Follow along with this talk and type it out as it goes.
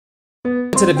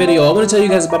into the video, I want to tell you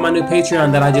guys about my new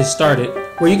Patreon that I just started,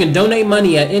 where you can donate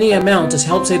money at any amount to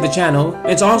help save the channel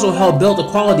and to also help build the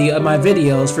quality of my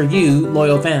videos for you,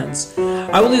 loyal fans.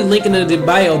 I will leave a link in the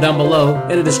bio down below,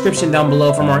 in the description down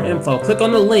below for more info. Click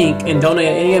on the link and donate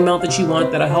at any amount that you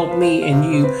want that'll help me and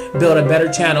you build a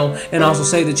better channel and also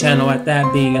save the channel at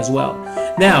that being as well.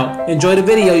 Now, enjoy the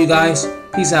video, you guys.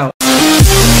 Peace out.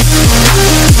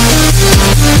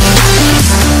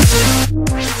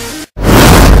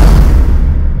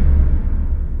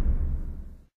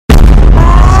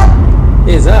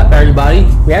 Is up, everybody?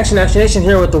 Reaction Nation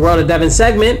here with the World of Devin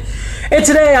segment, and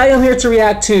today I am here to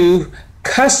react to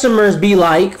Customers Be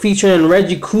Like featuring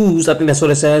Reggie Couz. I think that's what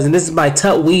it says, and this is by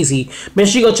Tut Weezy. Make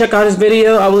sure you go check out this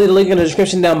video. I will leave the link in the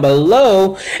description down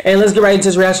below, and let's get right into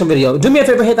this reaction video. Do me a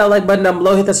favor, hit that like button down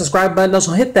below, hit that subscribe button,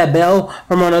 also hit that bell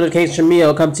for more notifications from me.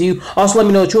 It'll come to you. Also, let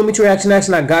me know what you want me to react next,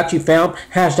 and I got you, fam.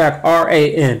 Hashtag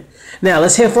RAN. Now,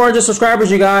 let's hit 400 subscribers,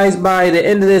 you guys, by the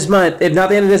end of this month. If not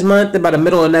the end of this month, then by the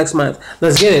middle of next month.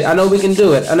 Let's get it. I know we can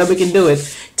do it. I know we can do it.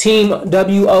 Team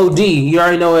WOD. You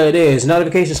already know what it is.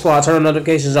 Notification squad. Turn on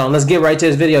notifications on. Let's get right to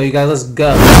this video, you guys. Let's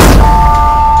go.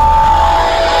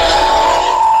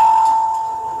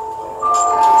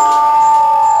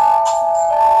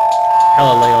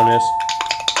 Hella lay on this.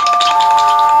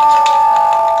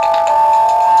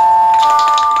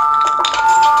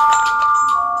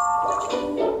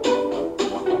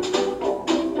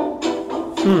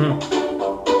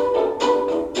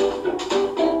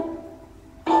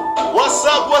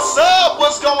 What's up?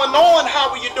 What's going on? How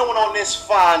are you doing on this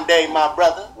fine day, my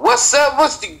brother? What's up? Go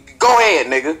ahead,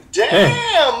 nigga.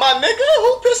 Damn, my nigga,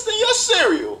 who pissed in your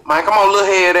cereal? Man, come on, little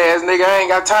head ass nigga. I ain't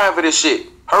got time for this shit.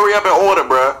 Hurry up and order,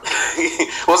 bruh.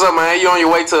 What's up, man? You on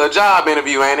your way to a job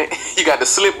interview, ain't it? You got the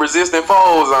slip-resistant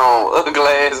foes on, ugly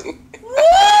ass.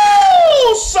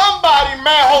 Woo! Somebody,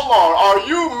 man, hold on. Are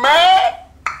you mad?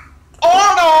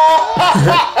 Or no?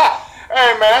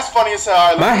 Hey, man, that's funny as hell.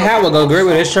 Right, my hat would go great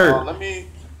with his shirt. Let me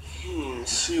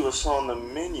see what's on the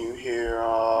menu here.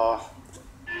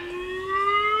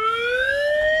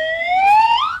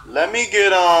 Let me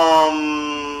get Let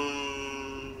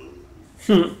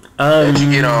me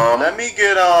get Let me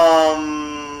get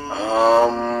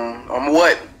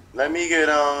what? Let me get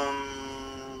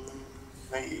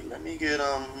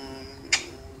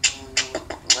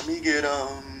Let me get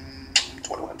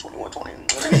 21, 20.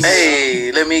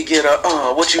 Hey, let me get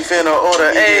what you finna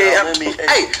order? Hey,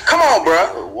 hey, come on, bro.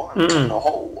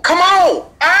 Come on.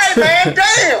 All right, man.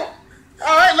 Damn.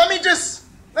 All right, let me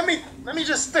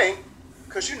just think,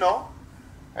 cause you know,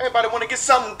 everybody want to get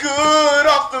something good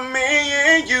off of me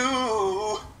and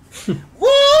you. Woo,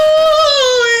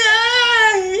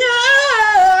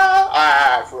 yeah. All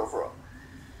right, for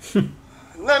real.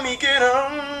 Let me get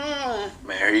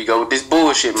Man, here you go with this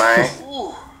bullshit, man.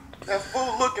 Ooh. That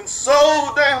food looking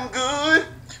so damn good.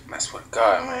 I swear to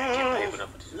God, man. Can't pay it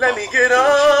up with this. Let me get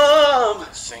up.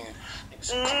 Singing.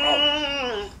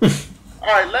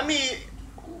 Alright, let me.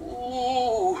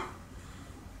 Ooh.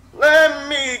 Let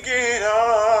me get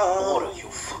up. Order you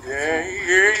fucking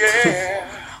Yeah.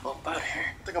 Up out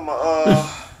here. I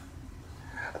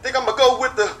think I'm gonna go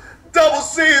with the double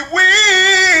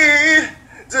seaweed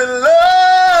deluxe.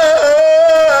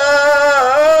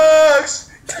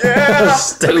 Yeah,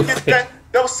 let me get that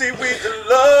double seaweed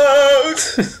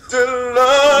deluxe.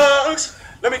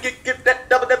 Let me get that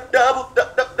double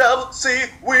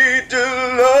seaweed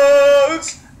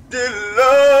deluxe.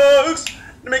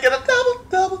 Let me get a double.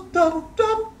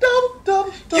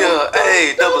 Yeah,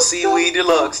 hey, double seaweed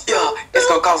deluxe. Yeah, it's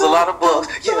gonna cost a lot of bucks.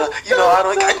 Yeah, you know I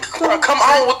don't. Come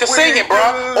on with the singing, bro.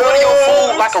 Order your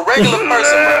food like a regular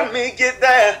person, bro. Let me get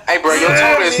that. Hey, bro, your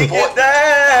total is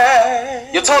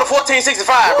your total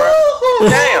 $14.65, bro.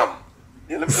 Damn.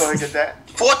 Yeah, let me go ahead and get that.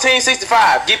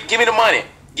 $14.65. Give me the money.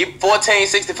 Give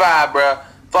 $14.65, bro.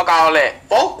 Fuck all that.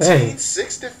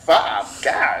 $14.65.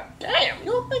 God damn.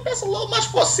 You don't think that's a little much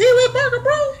for a seaweed burger,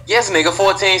 bro? Yes, nigga.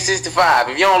 $14.65.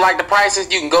 If you don't like the prices,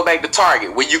 you can go back to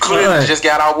Target, where you clearly just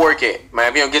got off work at. Man,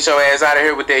 if you don't get your ass out of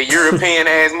here with that European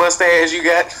ass mustache you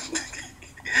got.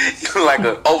 You like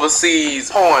an overseas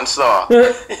porn star.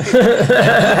 For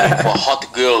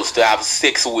hot girls to have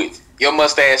sex with. Your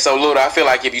mustache so little, I feel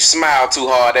like if you smile too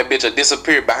hard, that bitch will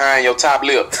disappear behind your top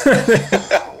lip.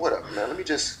 What up, man? Let me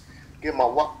just get my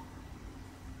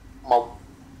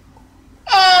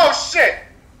oh shit!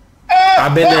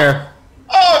 I've been there.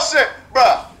 Oh shit,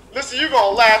 bruh. Listen, you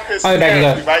gonna laugh because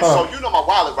right? So you know my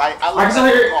wallet, right? I left it in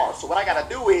the car. So what I gotta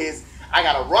do is I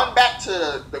gotta run back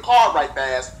to the car right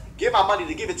fast, get my money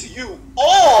to give it to you,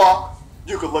 or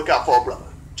you could look out for a brother.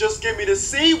 Just give me the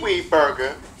seaweed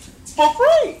burger for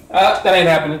free. That ain't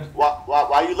happening.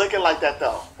 Why you looking like that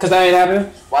though? Cause that ain't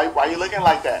happening. Why you looking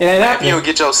like that? It ain't If happening. you don't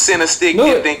get your center stick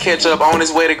dipped and catch up on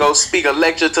his way to go speak a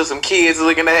lecture to some kids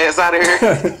looking ass out of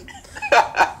here.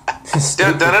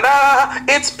 Dun, dun, dun, dun.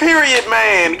 It's period,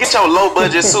 man. Get your low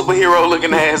budget superhero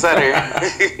looking ass out of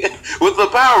here. With the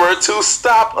power to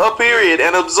stop a period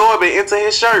and absorb it into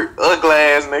his shirt. Ugly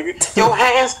ass nigga. Your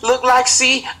hands look like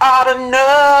sea otter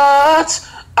nuts.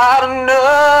 Otter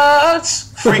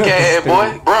nuts. Freak ass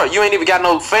boy. Bro, you ain't even got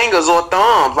no fingers or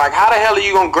thumbs. Like, how the hell are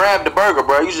you gonna grab the burger,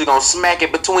 bro? You just gonna smack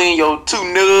it between your two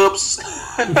nubs.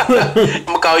 I'm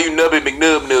gonna call you Nubby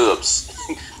McNub Nubs.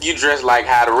 You dress like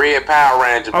how the red Power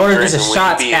Ranger be dressing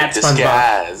when you be in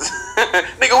disguise.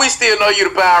 Nigga, we still know you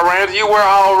the Power Ranger. You wear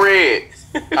all red.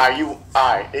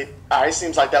 Alright, it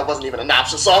seems like that wasn't even an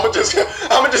option, so I'ma just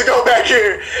go back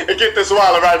here and get this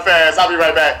wallet right fast. I'll be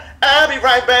right back. I'll be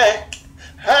right back.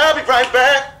 I'll be right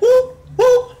back. Woo,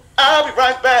 woo. I'll be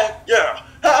right back. Yeah.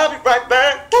 I'll be right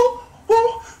back. Woo,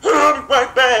 woo. I'll be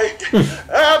right back.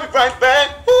 I'll be right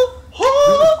back. Woo,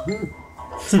 woo.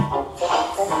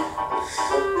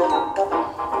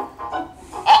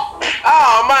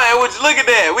 Oh man, would you look at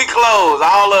that? We closed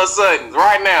all of a sudden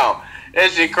right now.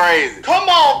 That shit crazy. Come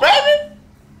on, baby.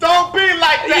 Don't be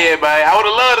like that. Yeah, man. I would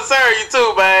have loved to serve you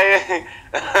too, man.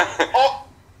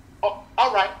 Oh,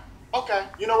 all right. Okay.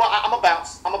 You know what? I'm a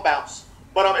bounce.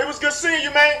 But it was good seeing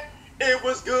you, man. It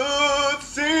was good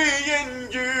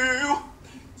seeing you.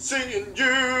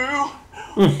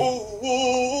 Ooh,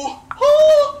 ooh,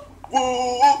 ooh,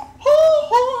 ooh,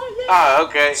 yeah. Oh,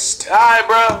 okay. Alright,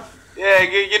 bro. Yeah,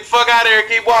 get the fuck out of here.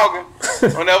 Keep walking.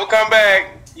 Don't ever come back.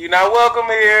 You're not welcome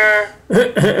here.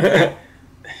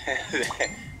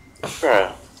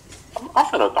 Bro, I'm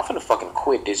finna fucking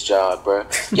quit this job, bro.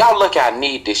 Y'all look, I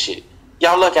need this shit.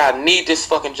 Y'all look, I need this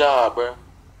fucking job, bro.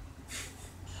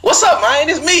 What's up, man?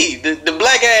 It's me, the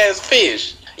black ass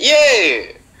fish.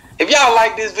 Yeah. If y'all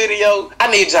like this video,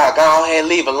 I need y'all go ahead and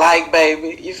leave a like,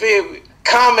 baby. You feel me?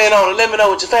 Comment on it. Let me know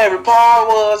what your favorite part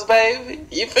was, baby.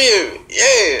 You feel me?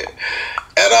 Yeah.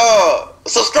 And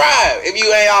subscribe if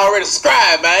you ain't already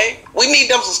subscribed, man. We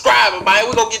need them subscribers, man.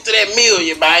 We gonna get to that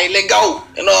million, man. Let go.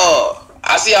 And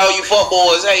I see all you fuck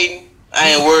boys hating. I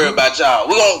ain't worried about y'all.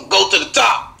 We gonna go to the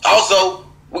top. Also,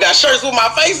 we got shirts with my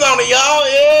face on it, y'all.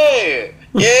 Yeah.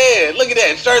 Yeah, look at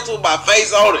that. Shirts with my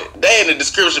face on it. They in the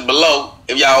description below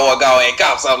if y'all want to go and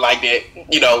cop something like that.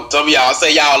 You know, some of y'all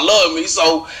say y'all love me,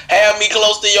 so have me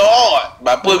close to your heart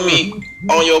by putting me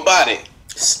on your body.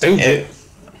 Stupid.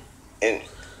 And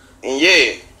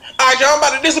yeah. Alright, y'all, I'm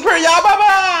about to disappear, y'all.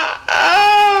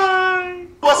 Bye-bye.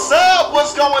 What's up?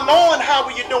 What's going on? How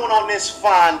are you doing on this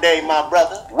fine day, my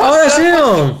brother? That's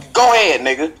him. Go ahead,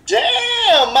 nigga.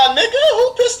 Damn, my nigga.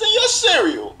 Who pissed in your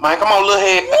cereal? Man, come on, little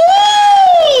head.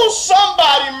 Woo!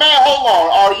 Somebody mad. Hold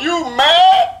on. Are you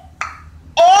mad?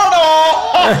 Order!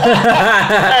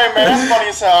 Hey, man, that's funny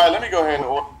as hell. All right, let me go ahead and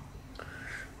order.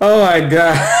 Oh my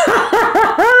god.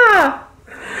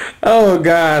 Oh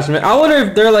gosh, man. I wonder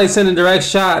if they're like sending direct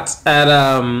shots at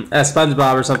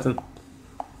SpongeBob or something.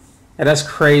 Yeah, that's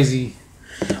crazy.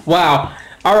 Wow.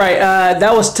 All right,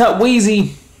 that was Tut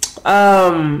Weezy.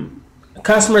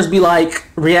 Customers be like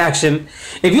reaction.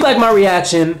 If you like my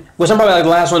reaction, which I'm probably like the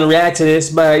last one to react to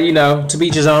this, but you know, to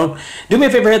each his own. Do me a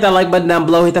favor, hit that like button down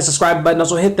below, hit that subscribe button,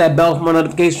 also hit that bell for more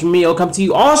notifications from me. It'll come to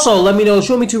you. Also, let me know what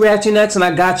you want me to react to next, and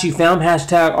I got you, fam.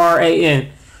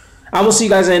 #RAN. I will see you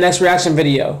guys in the next reaction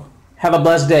video. Have a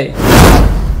blessed day.